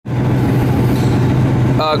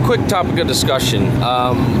quick topic of discussion.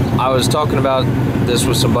 I was talking about this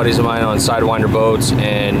with some buddies of mine on Sidewinder boats,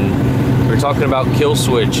 and we were talking about kill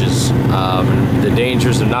switches, the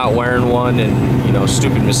dangers of not wearing one, and you know,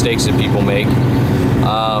 stupid mistakes that people make.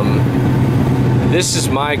 This is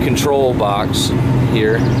my control box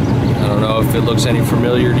here. I don't know if it looks any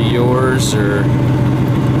familiar to yours, or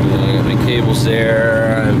I got my cables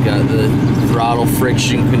there. I've got the throttle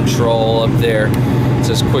friction control up there. It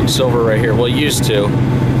says Quicksilver right here. Well, it used to.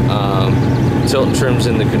 Tilt and trims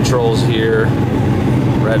in the controls here.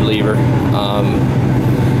 Red lever.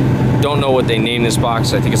 Don't know what they named this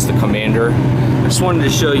box. I think it's the Commander. I just wanted to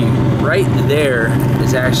show you. Right there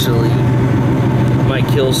is actually my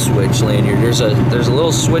kill switch lanyard. There's a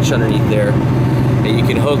little switch underneath there that you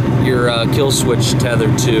can hook your kill switch tether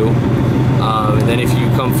to. And then if you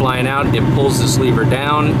come flying out, it pulls this lever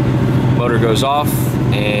down, motor goes off,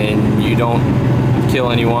 and you don't kill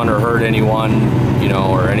anyone or hurt anyone, you know,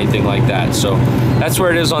 or anything like that. So that's where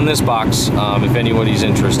it is on this box, if anybody's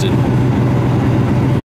interested.